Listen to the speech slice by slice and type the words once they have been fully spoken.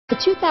The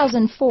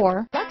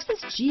 2004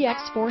 Lexus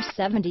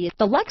GX470.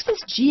 The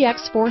Lexus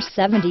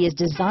GX470 is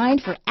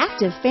designed for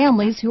active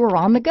families who are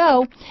on the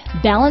go,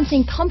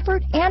 balancing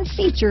comfort and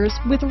features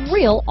with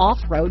real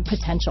off-road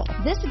potential.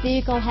 This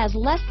vehicle has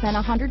less than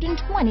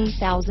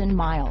 120,000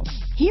 miles.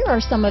 Here are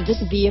some of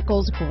this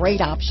vehicle's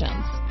great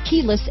options: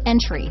 keyless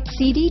entry,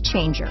 CD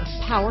changer,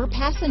 power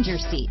passenger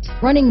seat,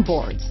 running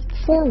boards,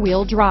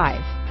 four-wheel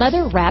drive,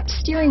 leather-wrapped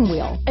steering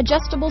wheel,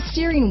 adjustable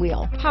steering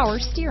wheel, power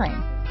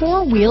steering,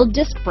 four-wheel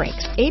disc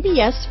brakes,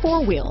 ABS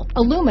four-wheel,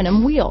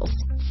 aluminum wheels,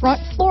 front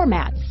floor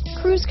mats,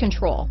 cruise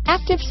control,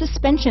 active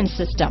suspension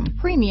system,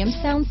 premium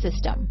sound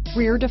system,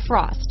 rear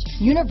defrost,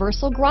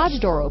 universal garage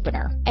door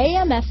opener,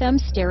 AM/FM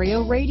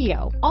stereo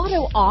radio,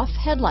 auto-off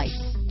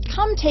headlights.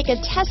 Come take a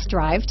test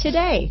drive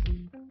today.